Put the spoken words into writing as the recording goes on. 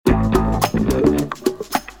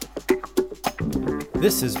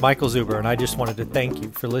This is Michael Zuber, and I just wanted to thank you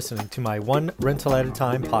for listening to my One Rental at a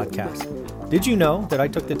Time podcast. Did you know that I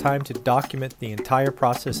took the time to document the entire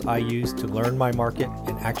process I used to learn my market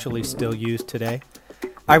and actually still use today?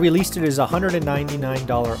 I released it as a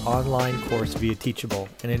 $199 online course via Teachable,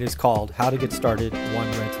 and it is called How to Get Started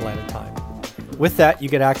One Rental at a Time. With that, you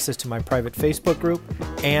get access to my private Facebook group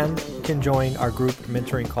and can join our group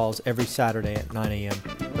mentoring calls every Saturday at 9 a.m.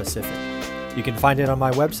 Pacific. You can find it on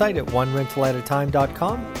my website at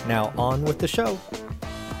onerentalatatime.com. Now on with the show.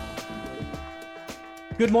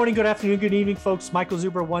 Good morning, good afternoon, good evening, folks. Michael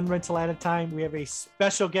Zuber, One Rental at a Time. We have a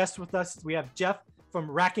special guest with us. We have Jeff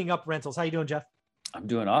from Racking Up Rentals. How you doing, Jeff? I'm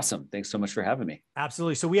doing awesome. Thanks so much for having me.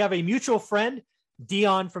 Absolutely. So we have a mutual friend,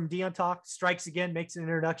 Dion from Dion Talk, strikes again, makes an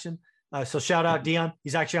introduction. So shout out Dion.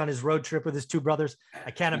 He's actually on his road trip with his two brothers.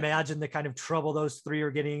 I can't imagine the kind of trouble those three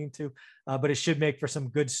are getting into, but it should make for some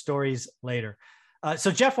good stories later.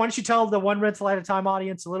 So Jeff, why don't you tell the One Rental at a Time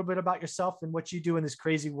audience a little bit about yourself and what you do in this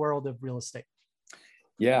crazy world of real estate?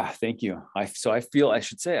 Yeah, thank you. I feel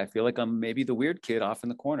like I'm maybe the weird kid off in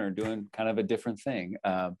the corner doing kind of a different thing.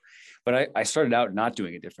 But I started out not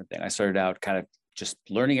doing a different thing. I started out kind of just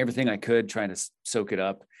learning everything I could, trying to soak it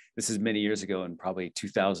up. This is many years ago in probably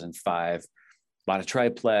 2005, bought a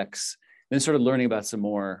triplex, then started learning about some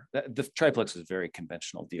more. The triplex was a very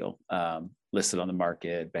conventional deal, listed on the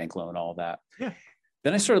market, bank loan, all that. Yeah.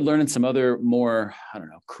 Then I started learning some other more,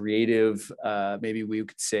 creative, maybe we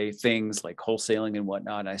could say things like wholesaling and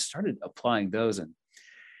whatnot. And I started applying those, and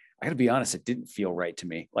I got to be honest, it didn't feel right to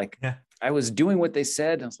me. I was doing what they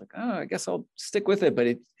said. And I was like, oh, I guess I'll stick with it. But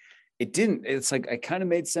it didn't. It's like I kind of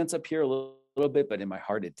made sense up here a little bit, but in my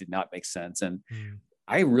heart, it did not make sense. And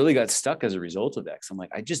I really got stuck as a result of that. Cause I'm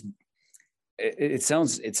like, it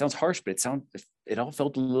sounds harsh, but it all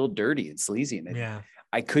felt a little dirty and sleazy. And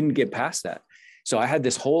I couldn't get past that. So I had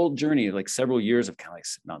this whole journey of like several years of kind of like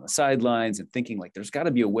sitting on the sidelines and thinking like, there's got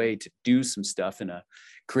to be a way to do some stuff in a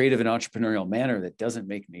creative and entrepreneurial manner that doesn't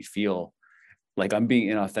make me feel like I'm being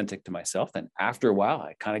inauthentic to myself. And after a while,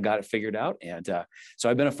 I kind of got it figured out. And so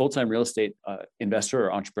I've been a full-time real estate investor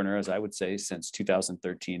or entrepreneur, as I would say, since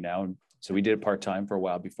 2013 now. And so we did it part-time for a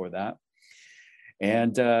while before that.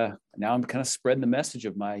 And now I'm kind of spreading the message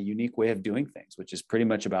of my unique way of doing things, which is pretty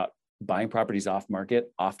much about buying properties off market,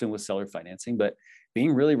 often with seller financing, but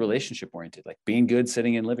being really relationship oriented, like being good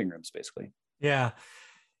sitting in living rooms, basically. Yeah.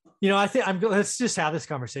 I think let's just have this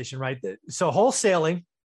conversation, right? So wholesaling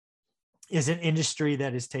is an industry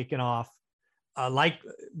that has taken off,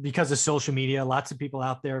 because of social media. Lots of people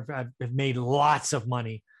out there have made lots of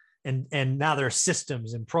money, and now there are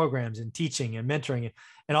systems and programs and teaching and mentoring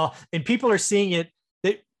and all, and people are seeing it.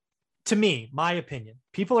 To me, my opinion,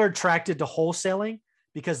 people are attracted to wholesaling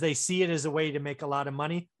because they see it as a way to make a lot of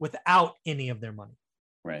money without any of their money.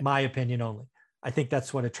 Right. My opinion only. I think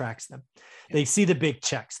that's what attracts them. Yeah. They see the big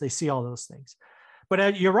checks. They see all those things.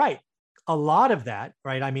 But you're right. A lot of that,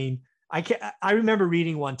 right? I mean, I remember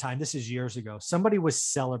reading one time, this is years ago, somebody was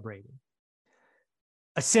celebrating,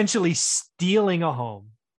 essentially stealing a home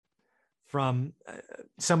from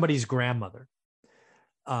somebody's grandmother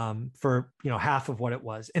for half of what it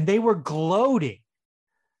was. And they were gloating.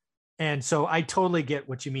 And so I totally get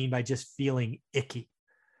what you mean by just feeling icky.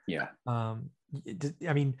 Yeah. I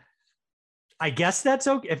mean, I guess that's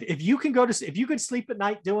okay. If you could sleep at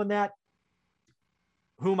night doing that,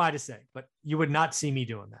 who am I to say? But you would not see me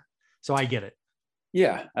doing that. So I get it.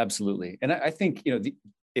 Yeah, absolutely. And I think,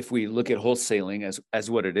 if we look at wholesaling as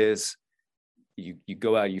what it is, you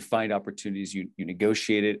go out, you find opportunities, you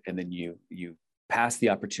negotiate it, and then you pass the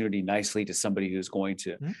opportunity nicely to somebody who's going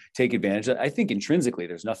to take advantage of it. I think intrinsically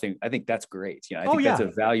there's nothing, I think that's great. I think that's a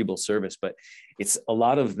valuable service, but it's a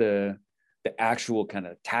lot of the actual kind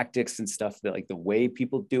of tactics and stuff that like the way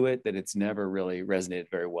people do it, that it's never really resonated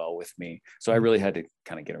very well with me. So I really had to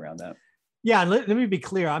kind of get around that. Yeah. And let me be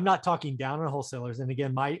clear. I'm not talking down on wholesalers. And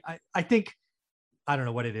again, I think, I don't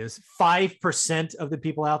know what it is. 5% of the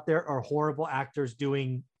people out there are horrible actors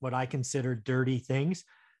doing what I consider dirty things,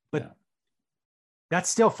 but that's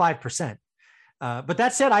still 5%. But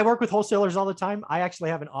that said, I work with wholesalers all the time. I actually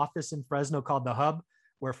have an office in Fresno called The Hub,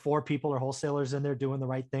 where 4 people are wholesalers in there doing the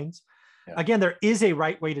right things. Yeah. Again, there is a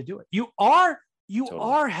right way to do it. You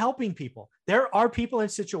are helping people. There are people in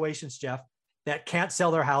situations, Jeff, that can't sell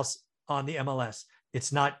their house on the MLS.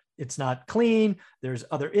 It's not clean. There's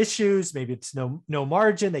other issues. Maybe it's no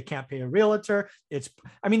margin. They can't pay a realtor.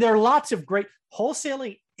 There are lots of great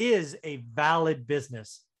wholesaling is a valid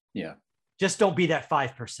business. Yeah. Just don't be that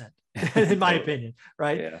 5%, in my opinion.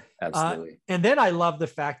 Right. Yeah, absolutely. And then I love the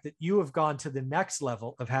fact that you have gone to the next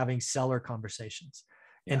level of having seller conversations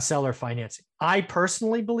and seller financing. I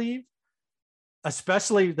personally believe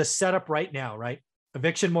especially the setup right now, right?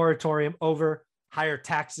 Eviction moratorium over, higher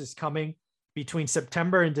taxes coming between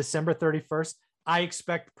September and December 31st. I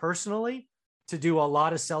expect personally to do a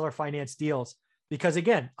lot of seller finance deals because,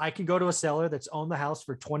 again, I can go to a seller that's owned the house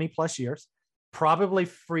for 20 plus years, probably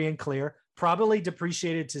free and clear, probably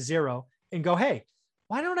depreciated to zero, and go, hey,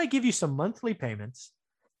 why don't I give you some monthly payments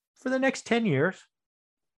for the next 10 years?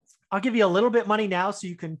 I'll give you a little bit money now so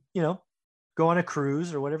you can, go on a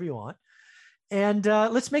cruise or whatever you want. And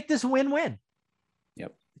let's make this win-win.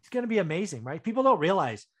 Yep. It's going to be amazing, right? People don't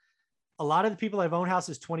realize a lot of the people that have owned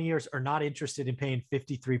houses 20 years are not interested in paying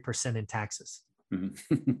 53% in taxes.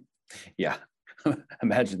 Mm-hmm. Yeah.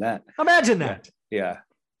 Imagine that. Imagine that. Yeah.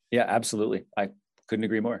 Yeah, absolutely. I couldn't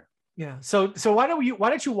agree more. Yeah. So why don't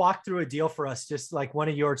you walk through a deal for us, just like one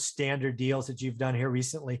of your standard deals that you've done here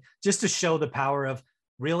recently, just to show the power of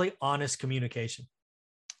really honest communication?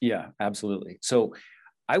 Yeah, absolutely. So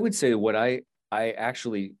I would say what I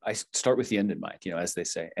start with the end in mind, as they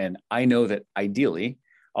say. And I know that ideally,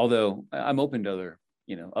 although I'm open to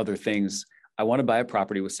other things, I want to buy a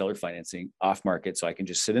property with seller financing off market so I can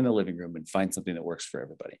just sit in the living room and find something that works for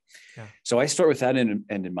everybody. Yeah. So I start with that end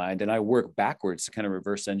in mind, and I work backwards to kind of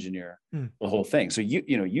reverse engineer the whole thing. So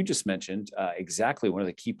you just mentioned exactly one of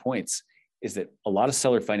the key points is that a lot of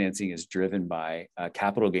seller financing is driven by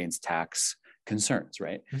capital gains tax concerns,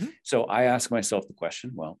 right? Mm-hmm. So I ask myself the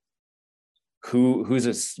question, well, who's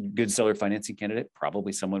a good seller financing candidate?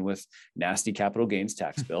 Probably someone with nasty capital gains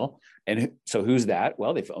tax bill. And so who's that?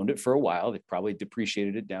 Well, they've owned it for a while. They've probably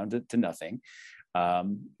depreciated it down to nothing.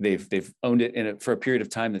 They've owned it for a period of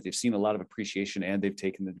time that they've seen a lot of appreciation, and they've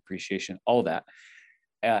taken the depreciation, all that.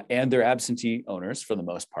 And they're absentee owners for the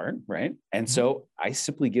most part, right? And so I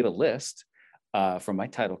simply get a list from my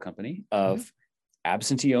title company of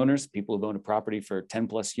absentee owners, people who've owned a property for 10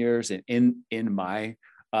 plus years, and in my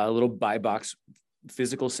little buy box,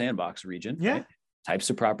 physical sandbox region, right? Types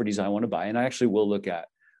of properties I want to buy. And I actually will look at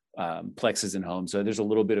plexes and homes. So there's a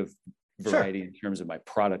little bit of variety in terms of my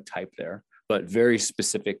product type there, but very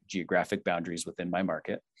specific geographic boundaries within my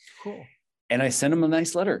market. Cool. And I send them a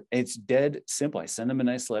nice letter. It's dead simple. I send them a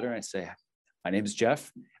nice letter. I say, my name is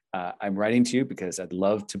Jeff. I'm writing to you because I'd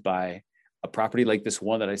love to buy a property like this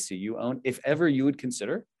one that I see you own. If ever you would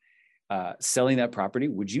consider selling that property,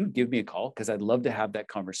 would you give me a call? Because I'd love to have that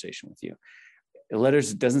conversation with you. The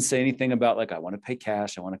letters doesn't say anything about like, I want to pay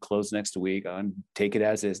cash. I want to close next week. I want to take it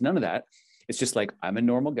as is. None of that. It's just like, I'm a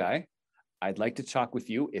normal guy. I'd like to talk with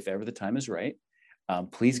you if ever the time is right.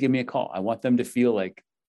 Please give me a call. I want them to feel like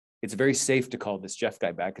it's very safe to call this Jeff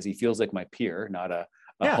guy back because he feels like my peer, not a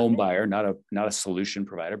home buyer, not a solution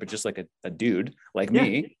provider, but just like a dude like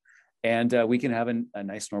me. And we can have a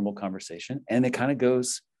nice, normal conversation. And it kind of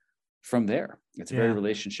goes from there. It's a very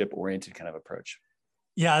relationship oriented kind of approach.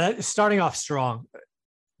 Yeah. That is starting off strong.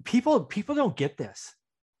 People don't get this.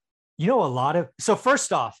 So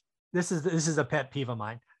first off, this is a pet peeve of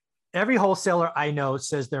mine. Every wholesaler I know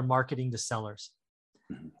says they're marketing to sellers.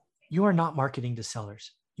 Mm-hmm. You are not marketing to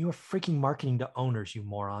sellers. You are freaking marketing to owners, you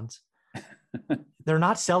morons. They're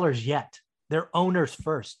not sellers yet. They're owners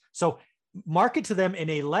first. So market to them in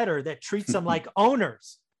a letter that treats them like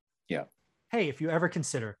owners. Yeah. Hey, if you ever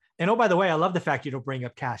consider, and oh, by the way, I love the fact you don't bring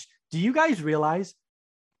up cash. Do you guys realize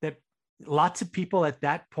that lots of people at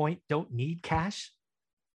that point don't need cash?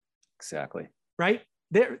 Exactly. Right?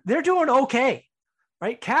 They're doing okay,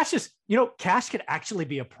 right? Cash could actually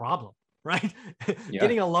be a problem, right? Yeah.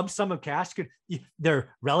 Getting a lump sum of cash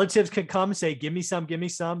their relatives could come say, give me some.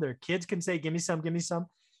 Their kids can say, give me some.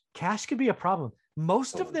 Cash could be a problem.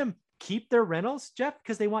 Most of them keep their rentals, Jeff,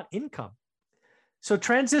 because they want income. So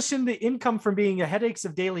transition the income from being a headaches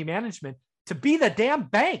of daily management to be the damn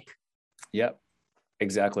bank. Yep,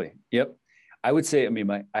 exactly. Yep. I would say,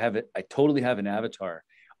 I totally have an avatar,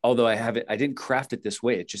 although I didn't craft it this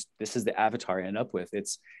way. This is the avatar I end up with.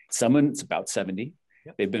 It's someone that's about 70.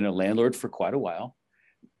 Yep. They've been a landlord for quite a while.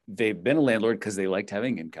 They've been a landlord because they liked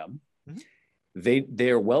having income. Mm-hmm.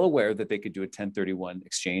 They are well aware that they could do a 1031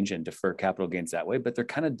 exchange and defer capital gains that way, but they're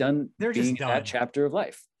kind of done being in that chapter of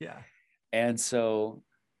life. Yeah. And so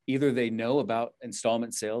either they know about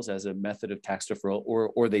installment sales as a method of tax deferral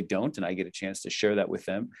or they don't, and I get a chance to share that with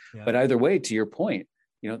them. Yeah. But either way, to your point,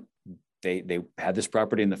 they had this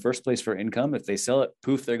property in the first place for income. If they sell it,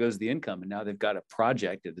 poof, there goes the income. And now they've got a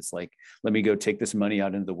project that's like, let me go take this money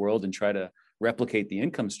out into the world and try to replicate the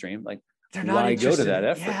income stream. Like, why go to that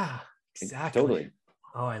effort? Yeah, exactly. Totally.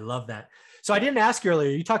 Oh, I love that. So I didn't ask you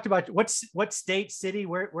earlier. You talked about what state, city,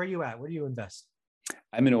 where are you at? Where do you invest?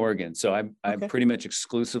 I'm in Oregon. So I'm pretty much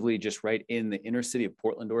exclusively just right in the inner city of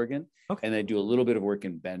Portland, Oregon. Okay. And I do a little bit of work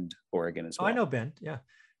in Bend, Oregon as well. Oh, I know Bend. Yeah.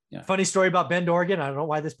 Yeah. Funny story about Bend, Oregon. I don't know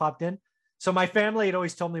why this popped in. So my family had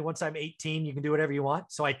always told me once I'm 18, you can do whatever you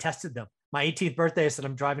want. So I tested them. My 18th birthday, I said,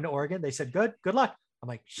 I'm driving to Oregon. They said, good luck. I'm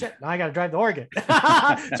like, shit, now I got to drive to Oregon.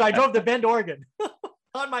 So I drove to Bend, Oregon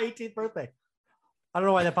on my 18th birthday. I don't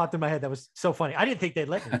know why that popped in my head. That was so funny. I didn't think they'd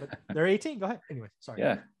let me, but they're 18. Go ahead. Anyway, sorry.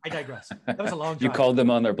 Yeah. I digress. That was a long drive. You called them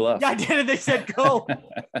on their bluff. Yeah, I did. And they said, go.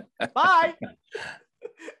 Bye.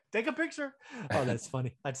 Take a picture. Oh, that's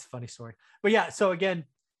funny. That's a funny story. But yeah, so again,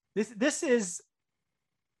 this is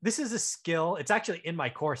a skill. It's actually in my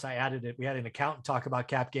course. I added it. We had an accountant talk about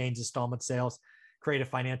cap gains, installment sales, creative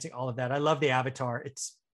financing, all of that. I love the avatar.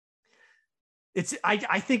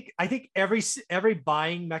 I think every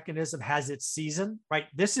buying mechanism has its season, right?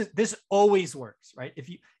 This always works, right? If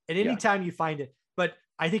you at any time you find it, but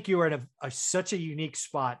I think you are in such a unique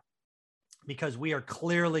spot because we are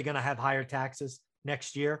clearly going to have higher taxes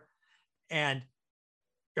next year, and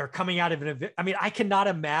are coming out of I cannot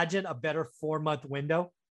imagine a better 4-month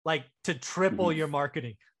window, like to triple your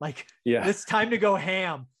marketing. Like it's time to go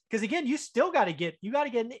ham. Because again, you got to get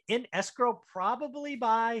in escrow probably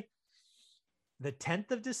by the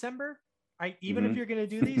 10th of December, right? Even if you're going to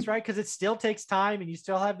do these, right? Because it still takes time and you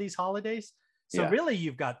still have these holidays. So really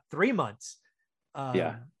you've got 3 months.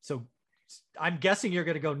 So I'm guessing you're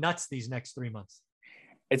going to go nuts these next 3 months.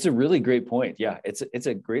 It's a really great point. Yeah, it's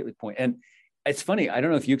a great point. And it's funny. I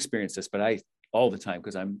don't know if you experience this, but I all the time,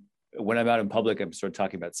 because when I'm out in public, I'm sort of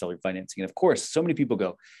talking about seller financing. And of course, so many people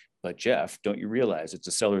go, but Jeff, don't you realize it's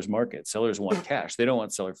a seller's market? Sellers want cash. They don't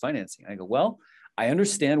want seller financing. I go, well, I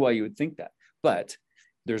understand why you would think that, but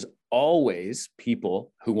there's always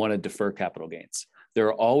people who want to defer capital gains. There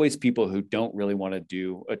are always people who don't really want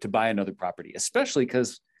to buy another property, especially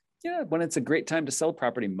because when it's a great time to sell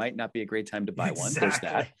property might not be a great time to buy one. There's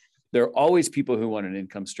that. There are always people who want an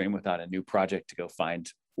income stream without a new project to go find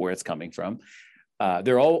where it's coming from.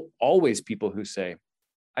 There are always people who say,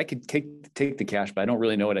 I could take the cash, but I don't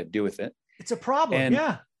really know what I'd do with it. It's a problem. And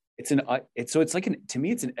to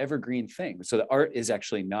me, it's an evergreen thing. So the art is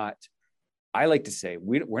actually not, I like to say,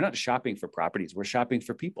 we're not shopping for properties. We're shopping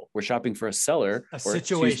for people. We're shopping for a seller or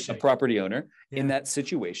a property owner in that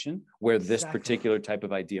situation where this particular type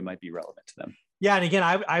of idea might be relevant to them. Yeah. And again,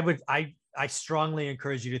 I strongly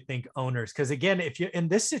encourage you to think owners. Because again, if you're in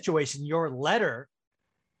this situation, your letter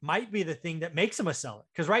might be the thing that makes them a seller.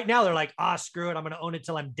 Because right now they're like, screw it. I'm going to own it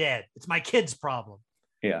till I'm dead. It's my kid's problem.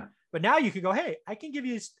 Yeah. But now you could go, hey, I can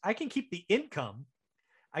keep the income.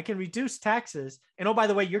 I can reduce taxes. And oh, by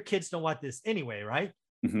the way, your kids don't want this anyway, right?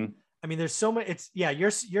 Mm-hmm. I mean, there's so many,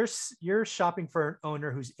 you're shopping for an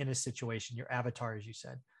owner who's in a situation, your avatar, as you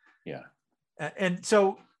said. Yeah. And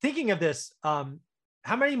so thinking of this,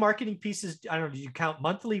 how many marketing pieces, I don't know, do you count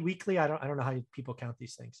monthly, weekly? I don't know how people count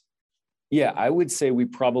these things. Yeah, I would say we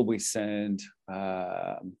probably send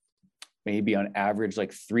maybe on average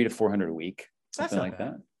like 300 to 400 a week, something like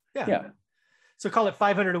that. Yeah. So call it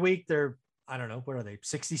 500 a week. They're, I don't know, what are they?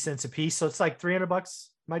 60 cents a piece. So it's like $300.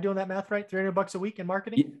 Am I doing that math right? $300 a week in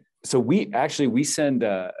marketing? So we send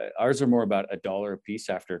ours are more about $1 a piece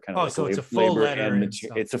after kind of so it's a full letter and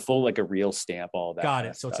it's a full, like a real stamp, all that. Got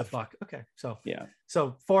it. So it's $1. Okay. So yeah.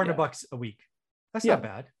 So $400 a week. That's not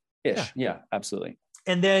bad. Ish. Yeah, absolutely.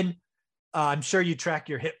 And then I'm sure you track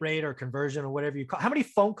your hit rate or conversion or whatever you call. How many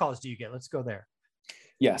phone calls do you get? Let's go there.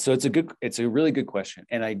 Yeah. So it's a really good question.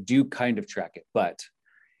 And I do kind of track it, but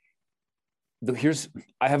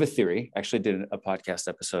I have a theory. I actually did a podcast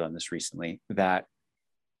episode on this recently, that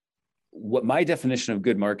what my definition of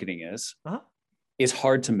good marketing is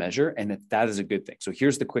hard to measure, and that is a good thing. So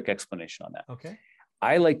here's the quick explanation on that. Okay.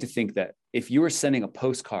 I like to think that if you were sending a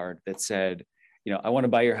postcard that said, I want to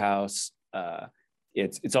buy your house,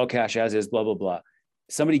 it's all cash as is, blah, blah, blah.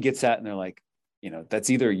 Somebody gets that and they're like, that's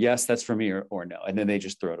either yes, that's for me or no. And then they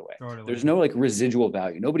just throw it away. There's no like residual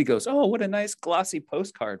value. Nobody goes, oh, what a nice glossy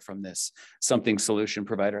postcard from this something solution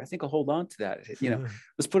provider. I think I'll hold on to that.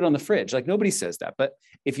 Let's put it on the fridge. Like nobody says that. But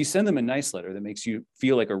if you send them a nice letter that makes you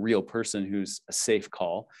feel like a real person who's a safe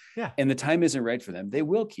call, and the time isn't right for them, they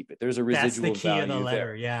will keep it. There's a residual value. That's the key of the letter.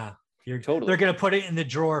 There. Yeah. They're going to put it in the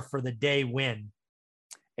drawer for the day when.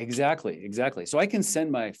 Exactly. So I can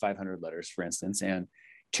send my 500 letters, for instance, and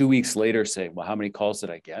 2 weeks later say, well, how many calls did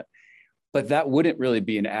I get? But that wouldn't really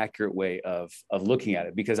be an accurate way of looking at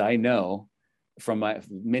it, because I know from my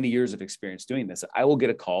many years of experience doing this, I will get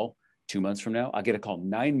a call 2 months from now. I'll get a call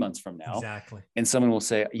 9 months from now. Exactly. And someone will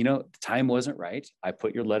say, the time wasn't right. I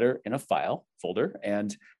put your letter in a file folder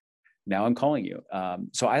and now I'm calling you.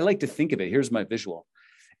 So I like to think of it. Here's my visual.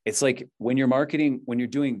 It's like when you're marketing, when you're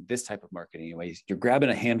doing this type of marketing, anyways, you're grabbing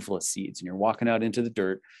a handful of seeds and you're walking out into the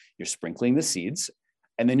dirt, you're sprinkling the seeds.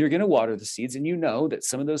 And then you're going to water the seeds, and you know that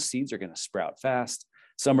some of those seeds are going to sprout fast.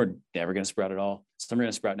 Some are never going to sprout at all. Some are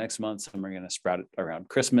going to sprout next month. Some are going to sprout around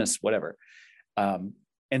Christmas, whatever.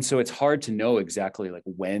 And so it's hard to know exactly like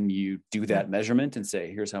when you do that measurement and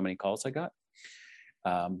say, here's how many calls I got.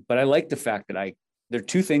 But I like the fact that there are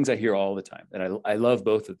two things I hear all the time, and I love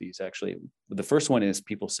both of these actually. The first one is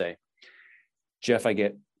people say, Jeff, I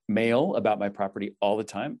get mail about my property all the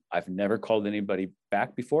time. I've never called anybody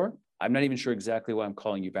back before. I'm not even sure exactly why I'm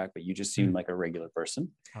calling you back, but you just seem like a regular person.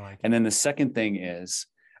 I like it. And then the second thing is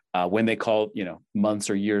when they call, months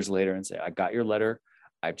or years later and say, I got your letter.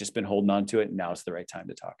 I've just been holding on to it. Now it's the right time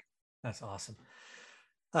to talk. That's awesome.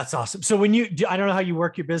 That's awesome. So I don't know how you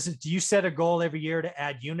work your business. Do you set a goal every year to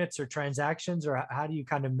add units or transactions, or how do you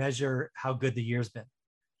kind of measure how good the year's been?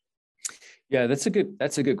 Yeah, that's a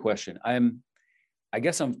good question. I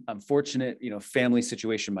guess I'm fortunate, family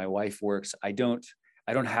situation. My wife works. I don't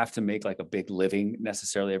have to make like a big living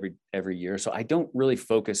necessarily every year. So I don't really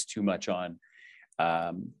focus too much on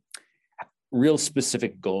real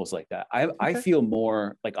specific goals like that. I feel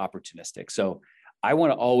more like opportunistic. So I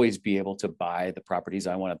want to always be able to buy the properties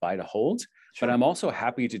I want to buy to hold, but I'm also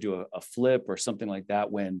happy to do a flip or something like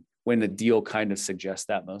that when the deal kind of suggests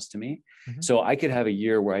that most to me. Mm-hmm. So I could have a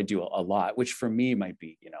year where I do a lot, which for me might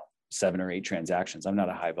be, 7 or 8 transactions. I'm not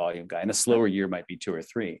a high volume guy, and a slower year might be 2 or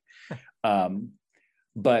 3.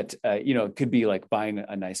 But it could be like buying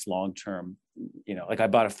a nice long-term, like I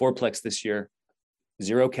bought a 4-plex this year,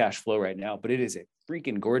 0 cash flow right now, but it is a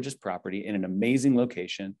freaking gorgeous property in an amazing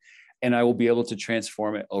location. And I will be able to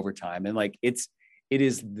transform it over time. And like, it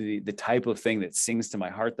is the type of thing that sings to my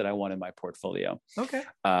heart that I want in my portfolio. Okay.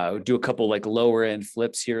 Do a couple like lower end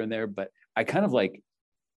flips here and there, but I kind of like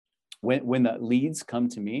when the leads come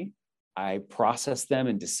to me, I process them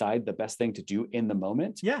and decide the best thing to do in the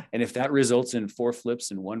moment. Yeah. And if that results in 4 flips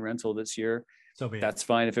and 1 rental this year, that's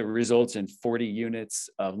fine. If it results in 40 units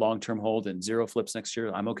of long-term hold and 0 flips next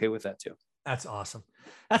year, I'm okay with that too. That's awesome.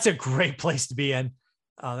 That's a great place to be in.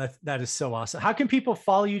 That is so awesome. How can people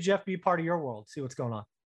follow you, Jeff, be a part of your world, see what's going on?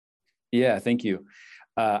 Yeah, thank you.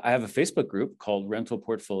 I have a Facebook group called Rental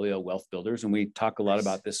Portfolio Wealth Builders, and we talk a lot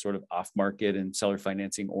about this sort of off-market and seller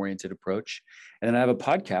financing oriented approach. And then I have a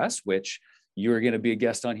podcast, which you're going to be a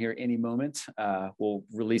guest on here any moment. We'll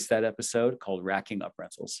release that episode called Racking Up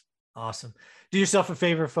Rentals. Awesome. Do yourself a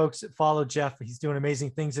favor, folks. Follow Jeff. He's doing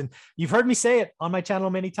amazing things. And you've heard me say it on my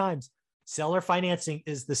channel many times. Seller financing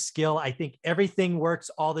is the skill. I think everything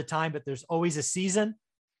works all the time, but there's always a season.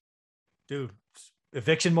 Dude,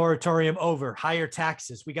 eviction moratorium over, higher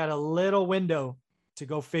taxes. We got a little window to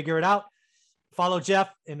go figure it out. Follow Jeff.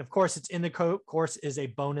 And of course, it's in the course is a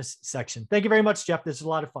bonus section. Thank you very much, Jeff. This is a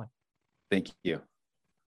lot of fun. Thank you.